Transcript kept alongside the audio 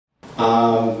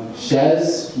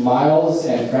Shez, Miles,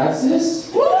 and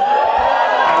Francis.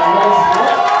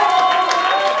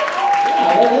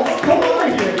 Let's come over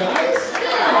here, guys.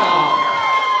 Yeah.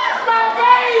 My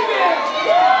baby!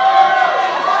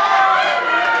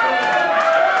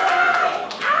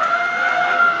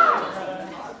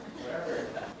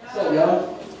 What's up, y'all?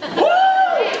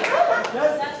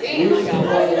 We used to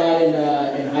play a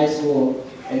lot in high school,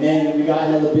 and then we got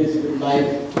hella busy with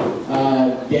life.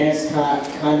 Dance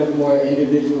kind of more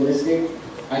individualistic,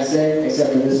 I say,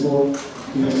 except for this school.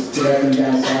 He was directing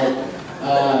down south.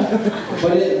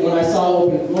 But when I saw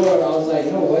Open Floor, I was like,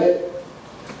 you know what?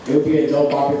 It would be a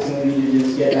dope opportunity to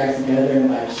just get back together and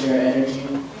like share energy.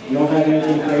 We don't have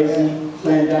anything crazy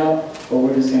planned out, but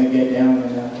we're just gonna get down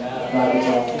and vibe with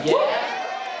y'all.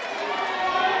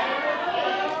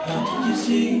 How did you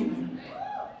see?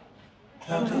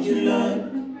 How did you love?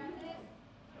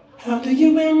 How do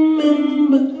you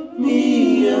remember me?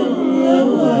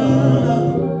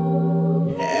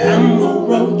 I'm a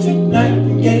romantic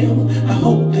nightingale. I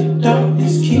hope the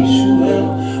darkness keeps you well.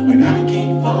 When I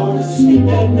can't fall asleep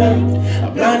at night, I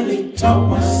blindly taught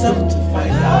myself to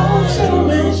fight. Oh, shadow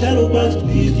man, shadow box,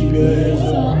 please keep your hands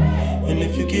up. And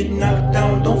if you get knocked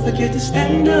down, don't forget to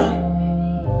stand up.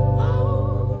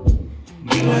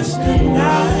 Bless the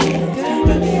night and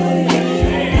the day.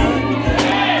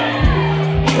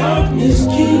 Darkness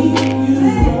keep you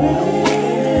well.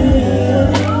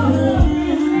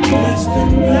 Bless the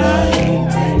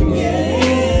night and day.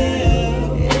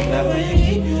 Never you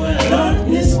keep you well.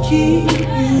 Darkness keep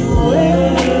you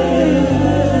well.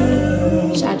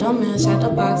 Shadow man, shadow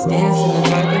box, dancing in the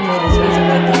dark and with his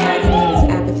resurrected light and with his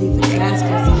apathy for class.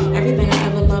 Cause everything I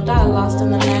ever loved, I lost in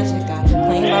the magic. I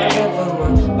claimed by the river,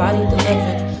 my body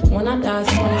delivered. When I die,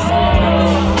 27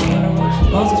 rockets at my funeral.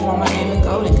 Moses wrote my name in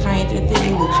gold and Kanye did the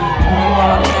eulogy. Remember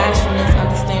all the bashfulness,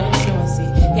 understand the truancy.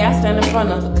 Yeah, I stand in front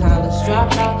of a college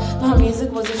dropout. But her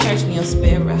music was a church, me on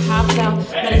spirit hopped out.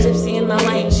 Met a gypsy in the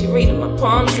lane, she reading my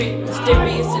palm tree.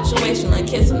 Mysterious situation like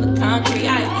kissing the concrete.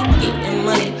 I keep getting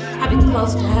money, I be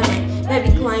close to heaven.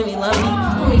 Baby claim he love me,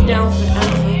 hold me down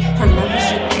forever. I never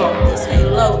should have called this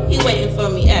halo. He waiting for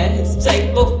me at his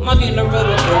table. My funeral will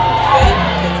be fake,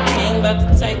 cause the king about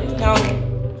to take me home.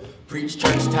 Preach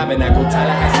church, tabernacle,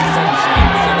 Tallahassee,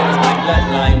 sunshine. Singing is my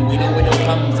bloodline, we know it don't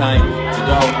come time to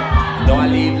go. Though I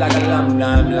leave like a lump,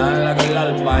 I'm lying like a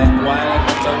lullaby, quiet like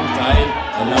my tongue tied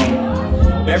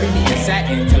alone. Bury me in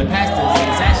satin, tell the pastors in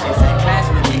his ashes, had class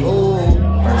with me, ooh.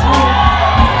 First room,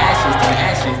 ashes to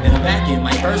ashes, then I'm back in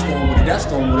my first one with a dust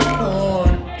storm with a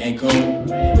corn. Ain't cool.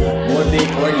 More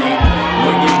big or late,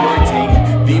 more give, more take.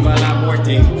 Viva la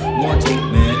muerte, mortal,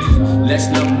 man. Less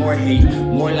love, more hate,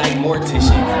 more like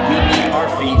mortician. We need our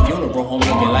fate, funeral home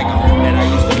looking like a home that I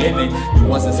used to live in. It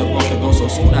wasn't supposed to go so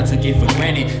soon, I took it for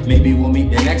granted. Maybe we'll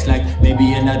meet the next life,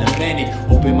 maybe another planet.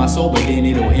 Open my soul, but then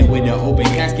it'll end with an open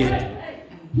casket.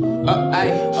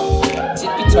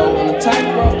 Tippy-toe on the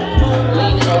tightrope,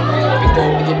 leaning on green, every throw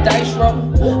be a dice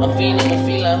roll. I'm feeling the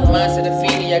feeling, mindset of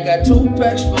feeling. I got 2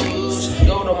 packs for loose.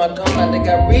 Gold on my gun, I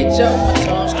got rich up. My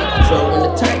tongue still control in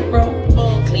the tightrope.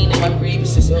 Cleaning my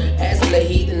grievances, as a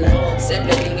heathen, I said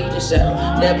let me lead the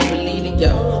shout. Never believed in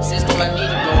y'all, system I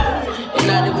needed more.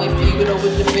 And I done went Figaro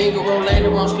with the finger roll.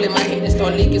 Later on, split my head and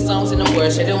start leaking songs in them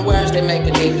words. Shit, them words, they make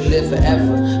a nigga live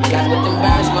forever. Like with them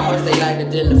bars, my hearts, they lighter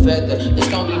than the feather. It's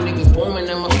gonna be niggas booming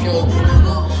at my funeral.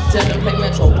 Tell them play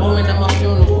Metro booming at my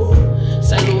funeral.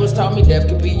 St. Louis taught me death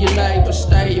could be your life, but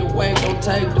stay away, don't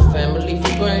take the family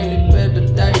for granted. Better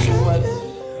die.